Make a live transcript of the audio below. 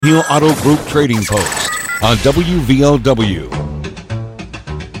Thornhill Auto Group Trading Post on WVOW.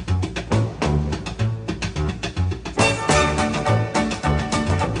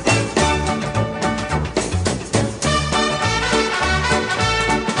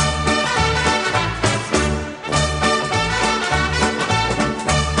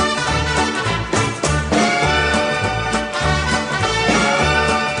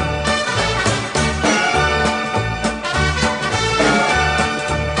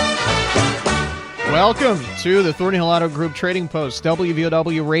 Welcome to the Thornhill Auto Group Trading Post,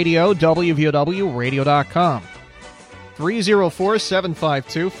 WVOW Radio, WVOWradio.com.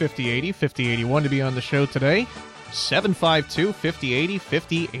 304-752-5080, 5081 to be on the show today, 752-5080,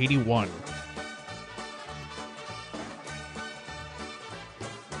 5081.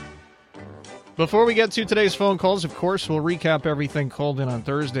 Before we get to today's phone calls, of course, we'll recap everything called in on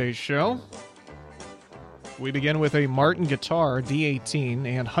Thursday's show. We begin with a Martin guitar, D18,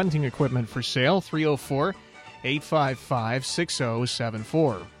 and hunting equipment for sale,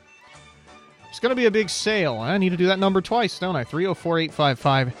 304-855-6074. It's going to be a big sale. I need to do that number twice, don't I?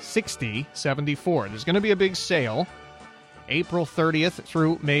 304-855-6074. There's going to be a big sale April 30th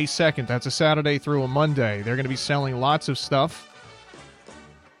through May 2nd. That's a Saturday through a Monday. They're going to be selling lots of stuff,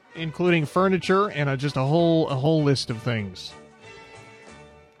 including furniture and just a whole list of things.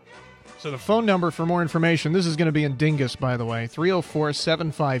 So the phone number for more information, this is going to be in Dingus, by the way,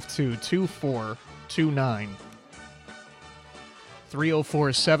 304-752-2429.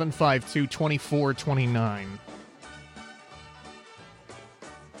 304-752-2429.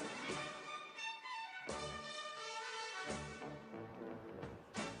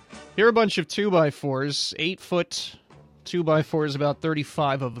 Here are a bunch of 2x4s, 8-foot 2x4s, about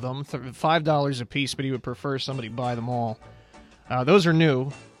 35 of them, $5 a piece, but he would prefer somebody buy them all. Those are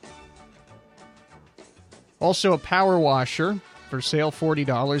new. Also, a power washer for sale,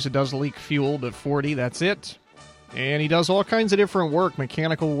 $40. It does leak fuel, but $40, that's it. And he does all kinds of different work,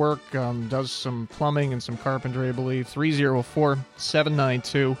 mechanical work, does some plumbing and some carpentry, I believe.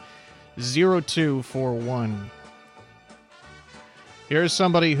 304-792-0241. Here's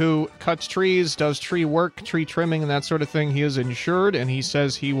somebody who cuts trees, does tree work, tree trimming, and that sort of thing. He is insured, and he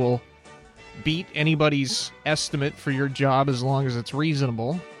says he will beat anybody's estimate for your job as long as it's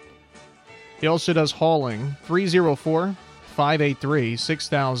reasonable. He also does hauling,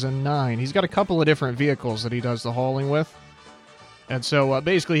 304-583-6009. He's got a couple of different vehicles that he does the hauling with. And so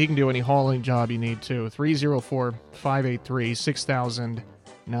basically he can do any hauling job you need to.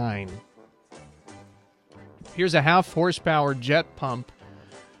 304-583-6009. Here's a half horsepower jet pump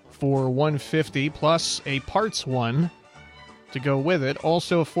for $150 plus a parts one to go with it.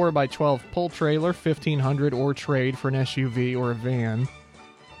 Also a 4x12 pull trailer, $1,500 or trade for an SUV or a van.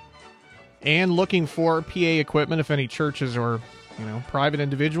 And looking for PA equipment if any churches or, private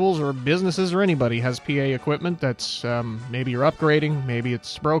individuals or businesses or anybody has PA equipment that's maybe you're upgrading, maybe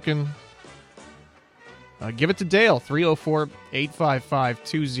it's broken. Give it to Dale,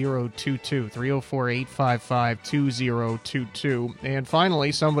 304-855-2022, 304-855-2022. And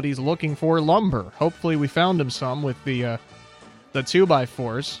finally, somebody's looking for lumber. Hopefully we found him some with the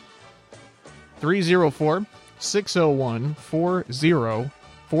 2x4s. 304-601-4702,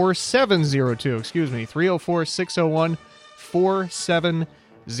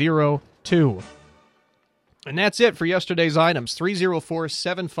 304-601-4702. And that's it for yesterday's items.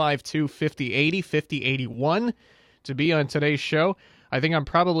 304-752-5080, 5081 to be on today's show. I think I'm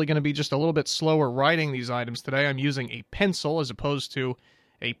probably going to be just a little bit slower writing these items today. I'm using a pencil as opposed to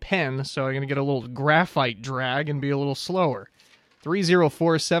a pen, so I'm going to get a little graphite drag and be a little slower.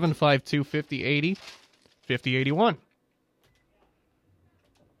 304-752-5080, 5081.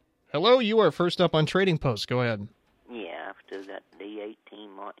 Hello, you are first up on Trading Post. Go ahead. Yeah, I've still got the D18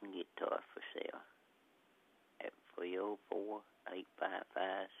 Martin guitar for sale at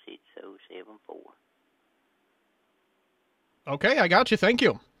 304-855-6074. Okay, I got you. Thank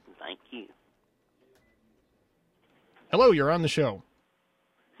you. Thank you. Hello, you're on the show.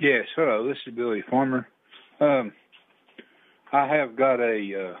 Yes, hello. This is Billy Farmer. I have got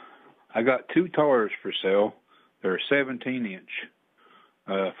I got two tires for sale. They're 17-inch.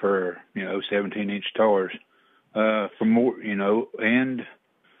 For 17-inch tires, for more, and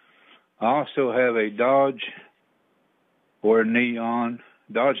I also have a Dodge Neon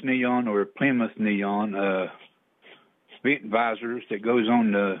or Plymouth Neon vent visors that goes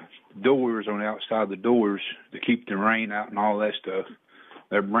on the doors, on the outside of the doors to keep the rain out and all that stuff.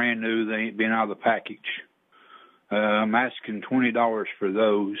 They're brand new. They ain't been out of the package. I'm asking $20 for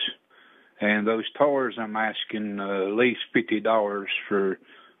those. And those tires, I'm asking at least $50 for.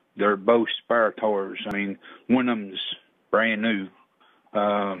 They're both spare tires. I mean, one of them's brand new.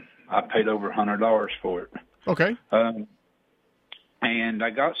 I paid over $100 for it. Okay. And I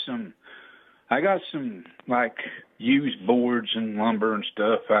got some like used boards and lumber and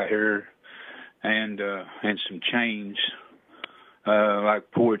stuff out here, and some chains, like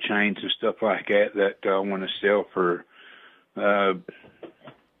pour chains and stuff like that I want to sell for $40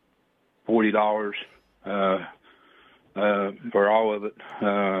 for all of it,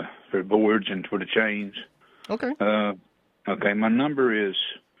 for boards and for the chains. Okay. Okay, my number is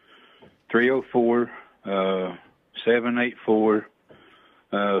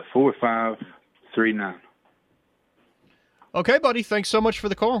 304-784-4539. Okay, buddy. Thanks so much for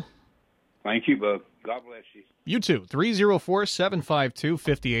the call. Thank you, bub. God bless you. You too.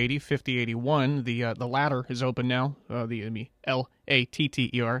 304-752-5080, 5081. The ladder is open now. The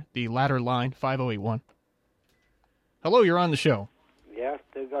LATTER, the ladder line, 5081. Hello, you're on the show. Yeah,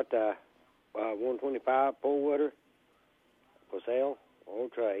 still got the 125 four-wooder for sale or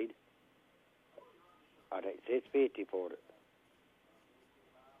trade. I take $650 for it.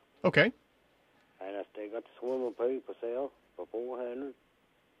 Okay. And I still got the swimming pool for sale for $400.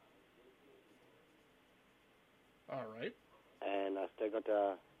 All right. And I still got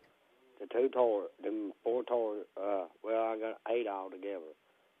the four toys. Well, I got 8 altogether.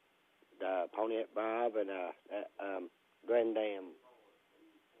 The Pontiac Vibe and Grand Dam.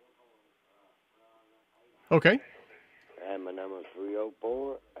 Okay. And my number is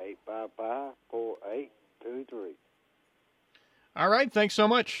 304-855-4823. All right. Thanks so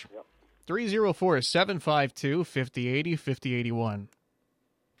much. Yep. 304-752-5080, 5081.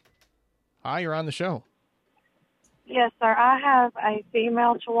 Hi, you're on the show. Yes, sir. I have a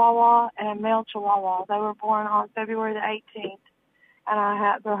female Chihuahua and a male Chihuahua. They were born on February the 18th,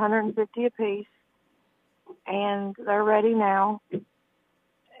 and they're $150 apiece, and they're ready now.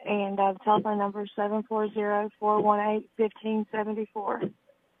 And the telephone number is 740-418-1574.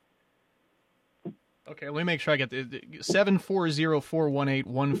 Okay, let me make sure I get the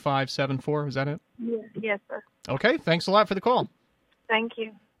 740-418-1574. Is that it? Yes, sir. Okay, thanks a lot for the call. Thank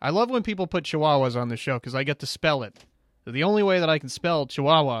you. I love when people put Chihuahuas on the show because I get to spell it. The only way that I can spell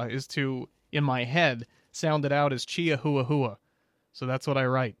Chihuahua is to, in my head, sound it out as Chia-hua-hua. So that's what I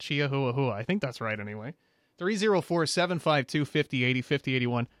write, Chia-hua-hua. I think that's right anyway. 304-752-5080,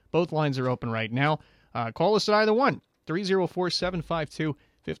 5081. Both lines are open right now. Call us at either one. 304-752-5080,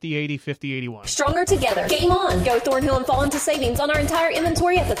 5081. Stronger together. Game on. Go Thornhill and fall into savings on our entire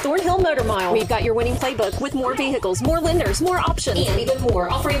inventory at the Thornhill Motor Mile. We've got your winning playbook with more vehicles, more lenders, more options, and even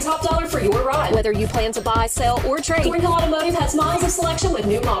more, offering top dollar for your ride. Whether you plan to buy, sell, or trade, Thornhill Automotive has miles of selection with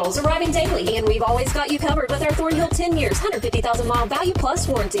new models arriving daily. And we've always got you covered with our Thornhill 10 years, 150,000-mile value plus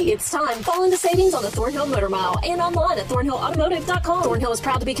warranty. It's time. Fall into savings on the Thornhill Motor Mile and online at thornhillautomotive.com. Thornhill is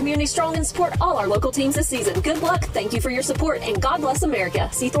proud to be community strong and support all our local teams this season. Good luck. Thank you for your support, and God bless America.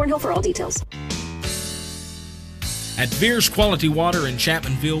 See Thornhill for all details. At Veer's Quality Water in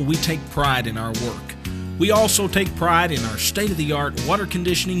Chapmanville, we take pride in our work. We also take pride in our state-of-the-art water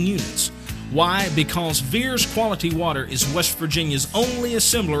conditioning units. Why? Because Veer's Quality Water is West Virginia's only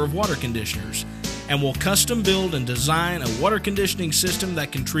assembler of water conditioners and will custom build and design a water conditioning system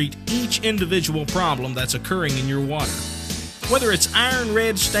that can treat each individual problem that's occurring in your water. Whether it's iron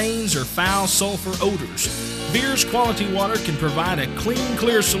red stains or foul sulfur odors, Veer's Quality Water can provide a clean,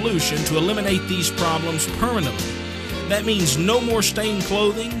 clear solution to eliminate these problems permanently. That means no more stained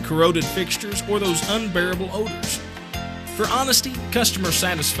clothing, corroded fixtures, or those unbearable odors. For honesty, customer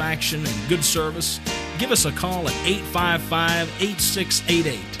satisfaction, and good service, give us a call at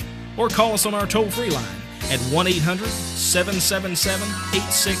 855-8688 or call us on our toll-free line at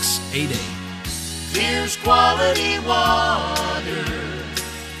 1-800-777-8688. Veer's Quality Water.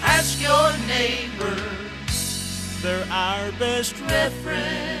 Ask your neighbor. They're our best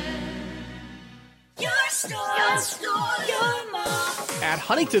reference. Your store, your mall. At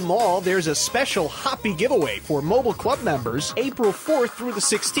Huntington Mall, there's a special Hoppy giveaway for mobile club members April 4th through the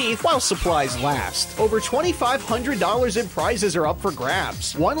 16th while supplies last. Over $2,500 in prizes are up for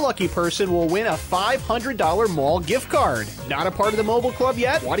grabs. One lucky person will win a $500 mall gift card. Not a part of the mobile club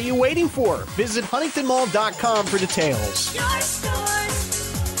yet? What are you waiting for? Visit huntingtonmall.com for details. Your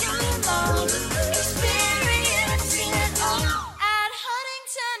stores, your mall. Experience it all at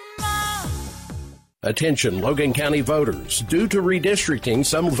Huntington Mall. Attention Logan County voters. Due to redistricting,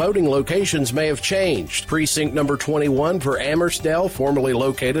 some voting locations may have changed. Precinct number 21 for Amherstdale, formerly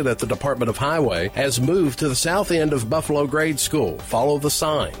located at the Department of Highway, has moved to the south end of Buffalo Grade School. Follow the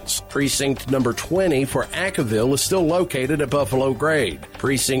signs. Precinct number 20 for Ackerville is still located at Buffalo Grade.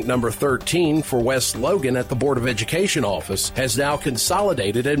 Precinct number 13 for West Logan at the Board of Education office has now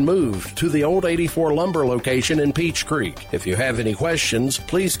consolidated and moved to the old 84 Lumber location in Peach Creek. If you have any questions,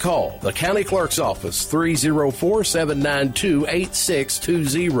 please call the County Clerk's office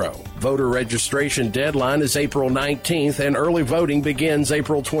 304-792-8620. Voter registration deadline is April 19th and early voting begins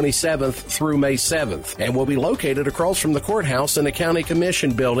April 27th through May 7th and will be located across from the courthouse in the County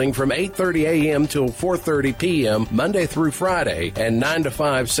Commission building from 8:30 a.m. till 4:30 p.m. Monday through Friday and 9 to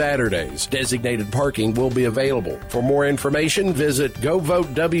 5 Saturdays. Designated parking will be available. For more information, visit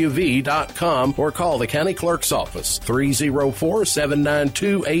govotewv.com or call the County Clerk's office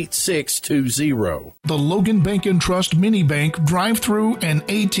 304-792-8620. The Logan Bank and Trust Mini Bank drive-through and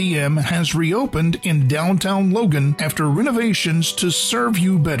ATM has reopened in downtown Logan after renovations to serve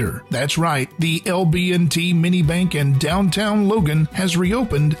you better. That's right, the LB&T Mini Bank in downtown Logan has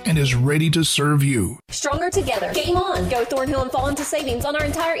reopened and is ready to serve you. Stronger together. Game on. Go Thornhill and fall into savings on our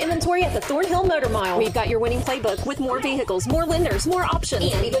entire inventory at the Thornhill Motor Mile. We've got your winning playbook with more vehicles, more lenders, more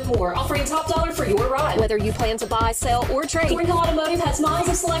options, and even more, offering top dollar for your ride. Whether you plan to buy, sell, or trade, Thornhill Automotive has miles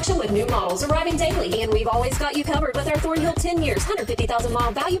of selection with new models arriving daily. And we've always got you covered with our Thornhill 10 years, 150,000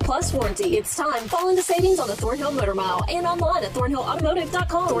 mile value plus warranty. It's time. Fall into savings on the Thornhill Motor Mile and online at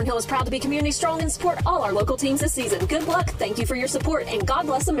thornhillautomotive.com. Thornhill is proud to be community strong and support all our local teams this season. Good luck. Thank you for your support, and God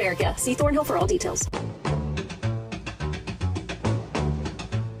bless America. See Thornhill for all details.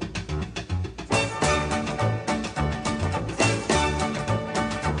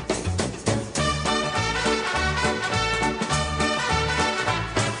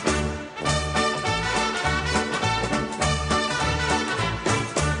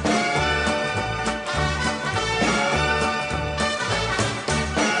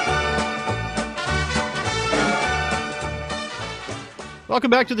 Welcome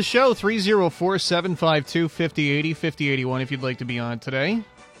back to the show, 304-752-5080, 5081 if you'd like to be on today.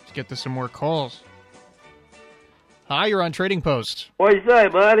 Let's get to some more calls. Hi, you're on Trading Post. What you say,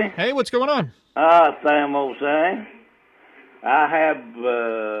 buddy? Hey, what's going on? Same old same. I have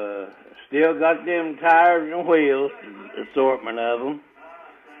still got them tires and wheels, assortment of them.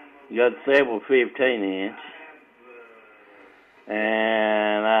 Got several 15-inch.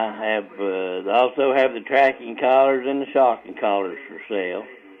 And I have also have the tracking collars and the shocking collars for sale.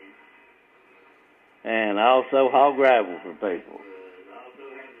 And I also haul gravel for people.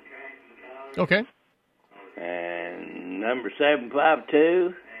 Okay. And number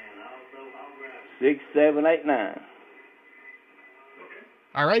 752-6789.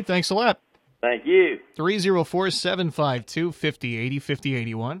 All right, thanks a lot. Thank you. 304-752-5080,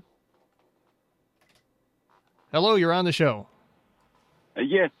 5081. Hello, you're on the show.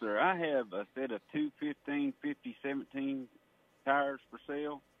 Yes, sir. I have a set of 215 5017 tires for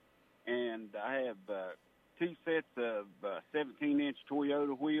sale, and I have two sets of 17-inch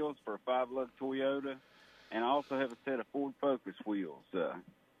Toyota wheels for a 5-lug Toyota, and I also have a set of Ford Focus wheels.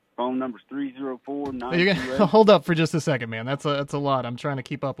 Phone number's 304-928. Hold up for just a second, man. That's a lot. I'm trying to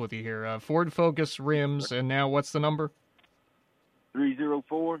keep up with you here. Ford Focus rims, and now what's the number?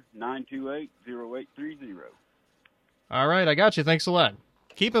 304-928-0830. All right, I got you. Thanks a lot.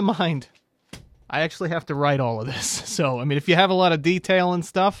 Keep in mind, I actually have to write all of this. So, I mean, if you have a lot of detail and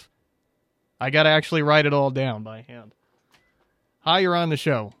stuff, I got to actually write it all down by hand. Hi, you're on the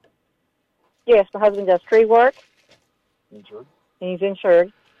show. Yes, my husband does tree work. Insured. And he's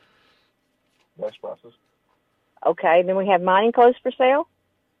insured. Dash process. Okay, then we have mining clothes for sale.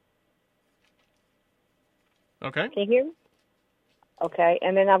 Okay. Can you hear me? Okay,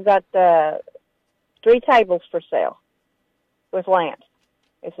 and then I've got 3 tables for sale with lamps.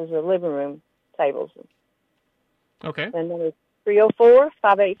 This is the living room tables. Okay. And number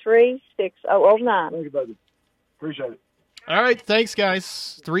 304-583-6009. Thank you, baby. Appreciate it. All right, thanks,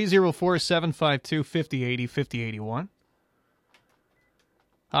 guys. 304-752-5080, 5081.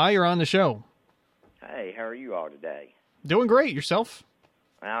 Hi, you're on the show. Hey, how are you all today? Doing great. Yourself?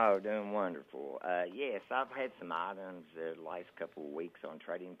 Oh, doing wonderful. Yes, I've had some items the last couple of weeks on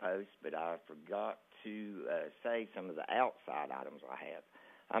Trading Post, but I forgot to say some of the outside items I have.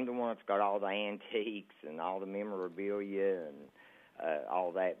 I'm the one that's got all the antiques and all the memorabilia and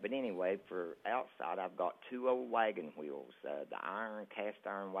all that. But anyway, for outside, I've got 2 old wagon wheels. The cast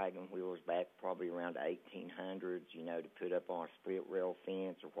iron wagon wheels back probably around the 1800s, you know, to put up on a split rail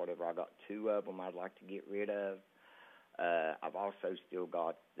fence or whatever. I got 2 of them I'd like to get rid of. I've also still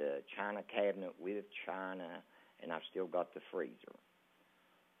got the china cabinet with china, and I've still got the freezer.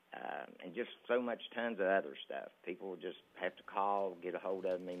 And just so much tons of other stuff. People just have to call, get a hold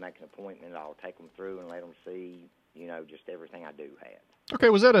of me, make an appointment. I'll take them through and let them see, you know, just everything I do have. Okay,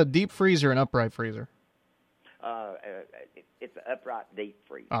 was that a deep freezer or an upright freezer? It's an upright deep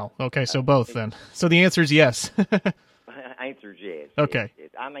freeze. Oh, okay, so both then. So the answer is yes. Answer's yes. Okay.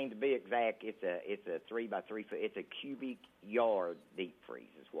 I mean, to be exact, it's a 3 by 3 foot. It's a cubic yard deep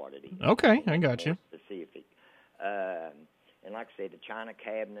freeze is what it is. Okay, I got you. More specific. And like I said, the china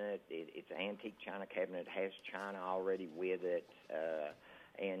cabinet, it's an antique china cabinet. It has china already with it.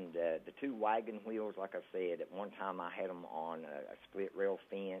 And the two wagon wheels, like I said, at one time I had them on a split rail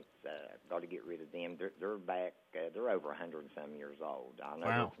fence. Got to get rid of them. They're back. They're over 100 and some years old. I know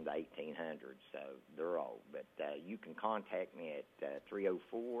they're from the 1800s, so they're old. But you can contact me at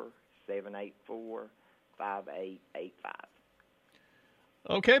 304-784-5885.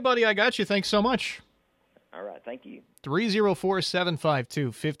 Okay, buddy, I got you. Thanks so much. All right, thank you.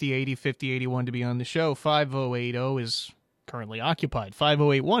 304-752-5080, 5081 to be on the show. 5080 is currently occupied.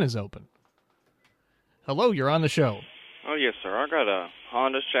 5081 is open. Hello, you're on the show. Oh, yes, sir. I got a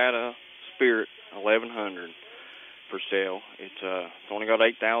Honda Shadow Spirit 1100 for sale. It's only got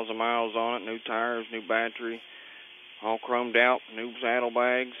 8,000 miles on it, new tires, new battery, all chromed out, new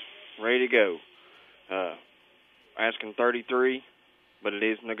saddlebags, ready to go. Asking 33, but it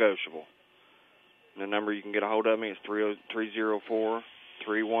is negotiable. And the number you can get a hold of me is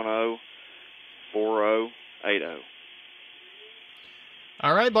 304-310-4080.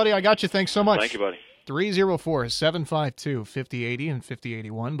 All right, buddy, I got you. Thanks so much. Thank you, buddy. 304-752-5080 and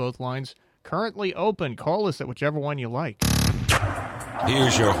 5081. Both lines currently open. Call us at whichever one you like.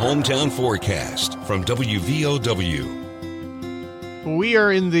 Here's your hometown forecast from WVOW. We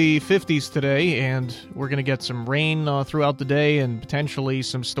are in the 50s today, and we're going to get some rain throughout the day and potentially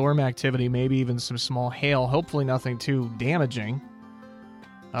some storm activity, maybe even some small hail. Hopefully nothing too damaging.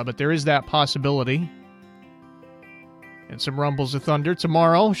 But there is that possibility. And some rumbles of thunder.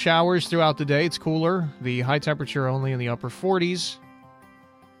 Tomorrow, showers throughout the day. It's cooler. The high temperature only in the upper 40s.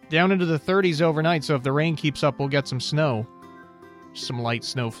 Down into the 30s overnight, so if the rain keeps up, we'll get some snow. Some light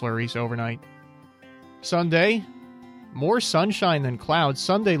snow flurries overnight. Sunday, more sunshine than clouds.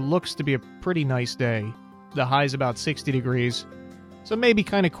 Sunday looks to be a pretty nice day. The high's about 60 degrees. So maybe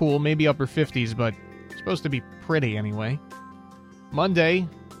kind of cool, maybe upper 50s, but it's supposed to be pretty anyway. Monday,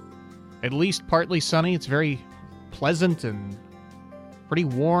 at least partly sunny. It's very pleasant and pretty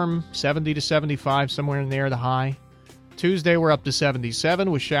warm, 70 to 75, somewhere in there, the high. Tuesday, we're up to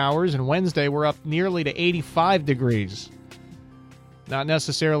 77 with showers, and Wednesday, we're up nearly to 85 degrees. Not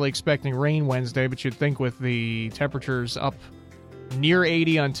necessarily expecting rain Wednesday, but you'd think with the temperatures up near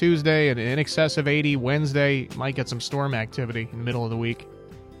 80 on Tuesday and in excess of 80 Wednesday, might get some storm activity in the middle of the week.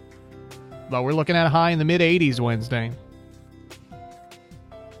 But we're looking at a high in the mid-80s Wednesday.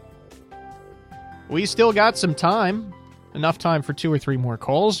 We still got some time. Enough time for 2 or 3 more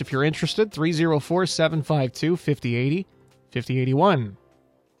calls. If you're interested, 304-752-5080, 5081.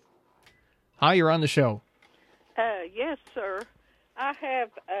 Hi, you're on the show. Yes, sir. I have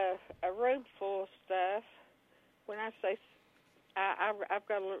a room full of stuff. When I say I've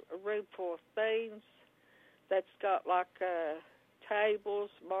got a room full of things that's got like tables,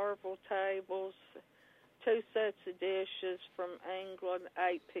 marble tables, 2 sets of dishes from England,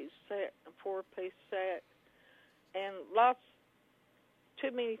 8-piece set, a 4-piece set, and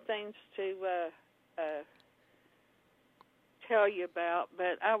too many things to tell you about.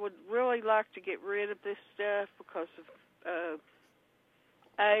 But I would really like to get rid of this stuff because of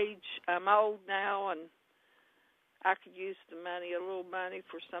age. I'm old now, and I could use the money, a little money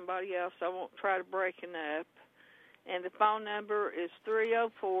for somebody else. I won't try to break it up. And the phone number is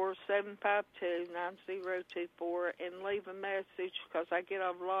 304-752-9024, and leave a message because I get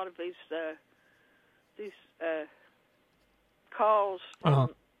a lot of these calls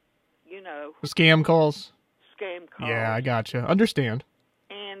from, Scam calls? Scam calls. Yeah, I gotcha. Understand.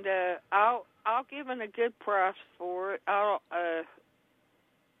 And I'll give them a good price for it.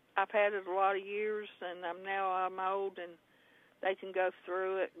 I've had it a lot of years, and I'm old, and they can go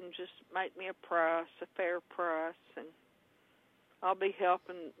through it and just make me a fair price, and I'll be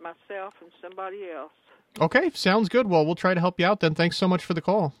helping myself and somebody else. Okay, sounds good. Well, we'll try to help you out then. Thanks so much for the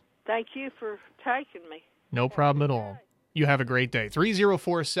call. Thank you for taking me. No problem at all. You have a great day.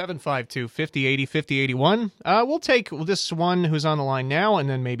 304-752-5080, 5081. We'll take this one who's on the line now and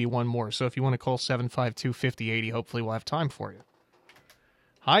then maybe one more. So if you want to call 752-5080, hopefully we'll have time for you.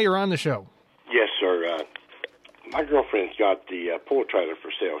 Hi, you're on the show. Yes, sir. My girlfriend's got the pull trailer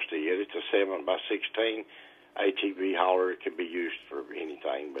for sale still. It's a 7x16 ATV hauler. It can be used for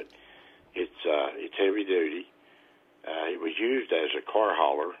anything, but it's heavy duty. It was used as a car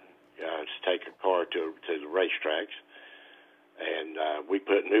hauler to take a car to the racetracks, and we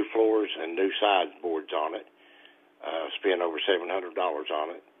put new floors and new sideboards on it. Spent over $700 on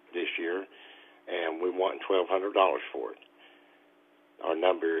it this year, and we want $1,200 for it. Our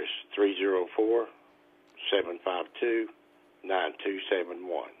number is 304-752-9271.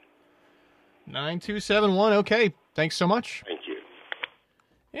 9271. Okay. Thanks so much. Thank you.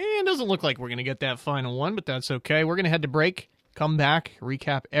 And it doesn't look like we're going to get that final one, but that's okay. We're going to head to break, come back,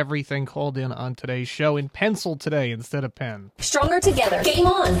 recap everything called in on today's show in pencil today instead of pen. Stronger together. Game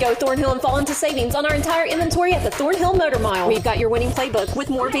on. Go Thornhill and fall into savings on our entire inventory at the Thornhill Motor Mile. We've got your winning playbook with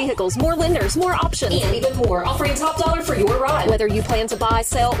more vehicles, more lenders, more options, and even more, offering top dollar for your ride. Whether you plan to buy,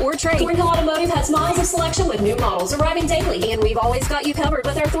 sell, or trade, Thornhill Automotive has miles of selection with new models arriving daily. And we've always got you covered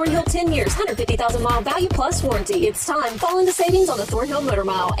with our Thornhill 10 years, 150,000-mile value plus warranty. It's time. Fall into savings on the Thornhill Motor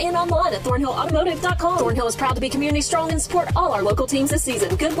Mile and online at thornhillautomotive.com. Thornhill is proud to be community strong and support all our local teams this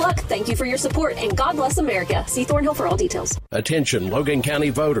season. Good luck. Thank you for your support, and God bless America. See Thornhill for all details. Attention, Logan County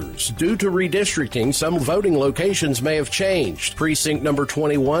voters. Due to redistricting, some voting locations may have changed. Precinct number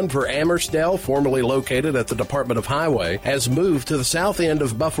 21 for Amherstdale, formerly located at the Department of Highway, has moved to the south end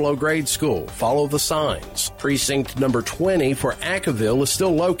of Buffalo Grade School. Follow the signs. Precinct number 20 for Ackerville is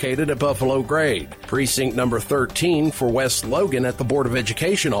still located at Buffalo Grade. Precinct number 13 for West Logan at the Board of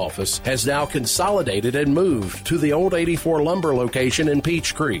Education office has now consolidated and moved to the old 84 Lumber location in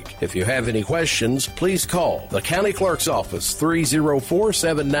Peach Creek. If you have any questions, please call the County Clerk's office,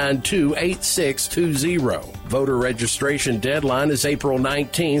 304-792-8620. Voter registration deadline is April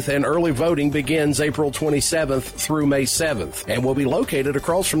 19th, and early voting begins April 27th through May 7th, and will be located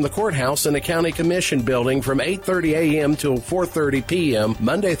across from the courthouse in the County Commission building from 8:30 a.m. till 4:30 p.m.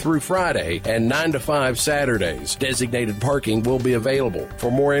 Monday through Friday, and 9 to 5 Saturdays. Designated parking will be available.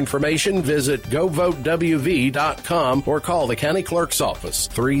 For more information, visit govotewv.com or call the County Clerk's office,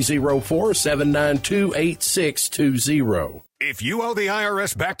 304-792-8620. If you owe the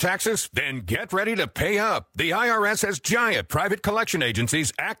IRS back taxes, then get ready to pay up. The IRS has giant private collection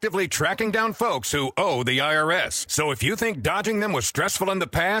agencies actively tracking down folks who owe the IRS. So if you think dodging them was stressful in the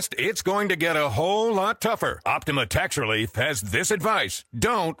past, it's going to get a whole lot tougher. Optima Tax Relief has this advice.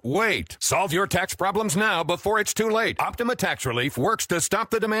 Don't wait. Solve your tax problems now before it's too late. Optima Tax Relief works to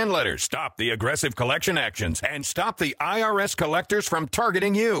stop the demand letters, stop the aggressive collection actions, and stop the IRS collectors from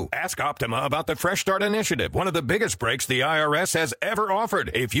targeting you. Ask Optima about the Fresh Start Initiative, one of the biggest breaks the IRS has ever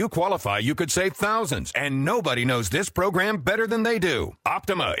offered. If you qualify, you could save thousands, and nobody knows this program better than they do.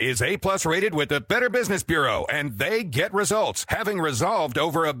 Optima is A+ rated with the Better Business Bureau, and they get results, having resolved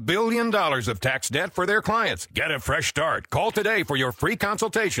over $1 billion of tax debt for their clients. Get a fresh start. Call today for your free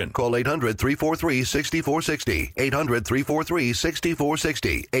consultation. Call 800-343-6460.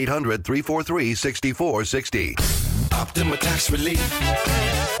 800-343-6460. 800-343-6460. Optima Tax Relief.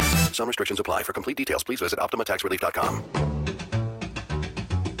 Some restrictions apply. For complete details, please visit OptimaTaxRelief.com.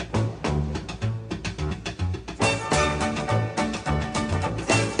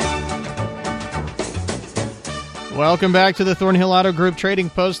 Welcome back to the Thornhill Auto Group Trading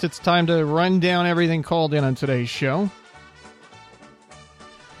Post. It's time to run down everything called in on today's show.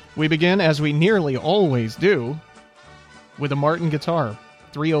 We begin, as we nearly always do, with a Martin guitar.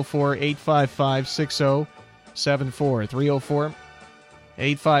 304-855-6074.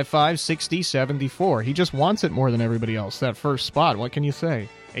 304-855-6074. He just wants it more than everybody else, that first spot. What can you say?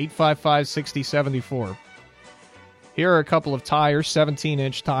 855-6074. Here are a couple of tires,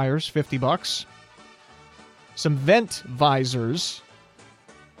 17-inch tires, $50. Some vent visors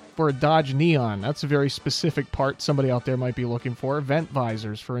for a Dodge Neon. That's a very specific part somebody out there might be looking for. Vent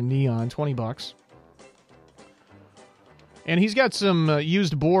visors for a Neon, $20. And he's got some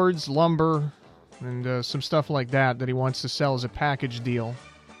used boards, lumber, and some stuff like that he wants to sell as a package deal.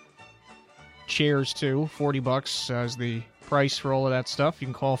 Chairs, too. $40 as the price for all of that stuff. You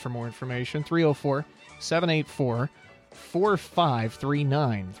can call for more information. 304-784-4539.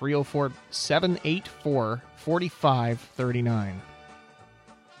 304-784-4539.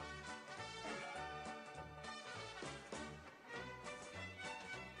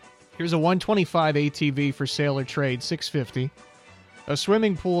 Here's a 125 ATV for sale or trade, $650. A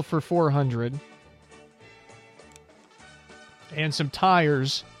swimming pool for $400. And some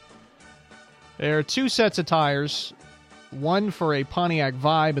tires. There are two sets of tires, one for a Pontiac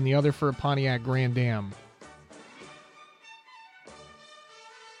Vibe and the other for a Pontiac Grand Am.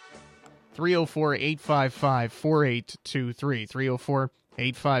 304-855-4823.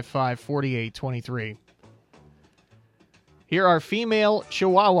 304-855-4823. Here are female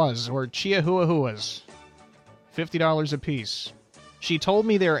Chihuahuas, or Chihuahuas. $50 a piece. She told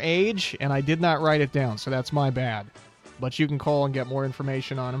me their age, and I did not write it down, so that's my bad. But you can call and get more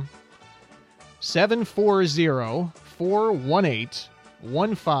information on them.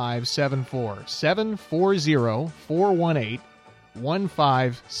 740-418-1574. 740-418-1574.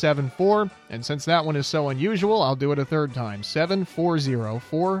 740-418-1574. And since that one is so unusual, I'll do it a third time.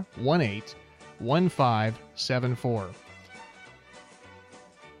 740-418-1574.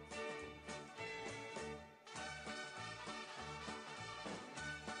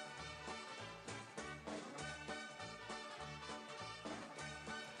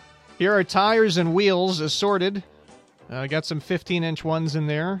 Here are tires and wheels assorted. Got some 15-inch ones in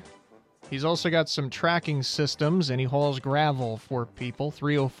there. He's also got some tracking systems, and he hauls gravel for people.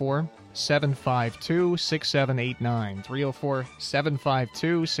 304-752-6789.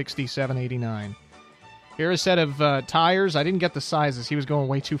 304-752-6789. Here's a set of tires. I didn't get the sizes. He was going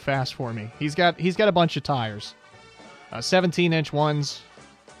way too fast for me. He's got a bunch of tires. 17-inch ones.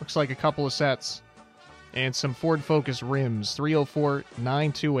 Looks like a couple of sets. And some Ford Focus rims.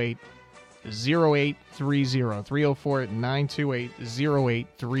 304-928-0830.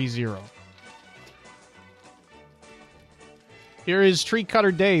 304-928-0830. Here is Tree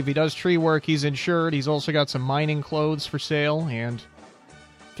Cutter Dave. He does tree work. He's insured. He's also got some mining clothes for sale and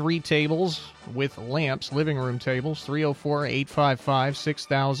 3 tables with lamps, living room tables.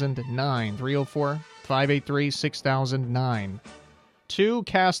 304-855-6009. 304-583-6009. 2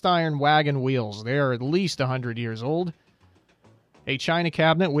 cast iron wagon wheels. They are at least 100 years old. A china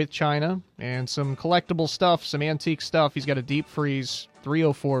cabinet with china and some collectible stuff, some antique stuff. He's got a deep freeze.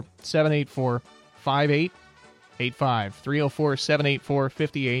 304-784-5885.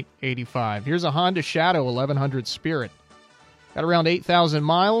 304-784-5885. Here's a Honda Shadow 1100 Spirit. Got around 8,000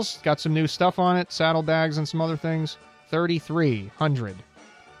 miles. Got some new stuff on it, saddlebags and some other things. 3,300.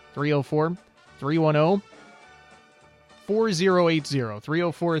 304-310-4080.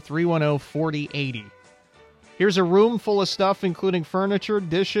 304-310-4080. Here's a room full of stuff, including furniture,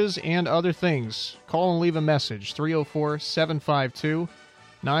 dishes, and other things. Call and leave a message. 304-752-9024.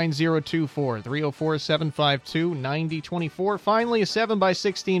 304-752-9024. Finally, a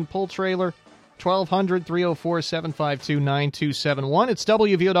 7x16 pull trailer. 1200 304-752-9271. It's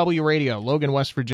WVOW Radio, Logan, West Virginia.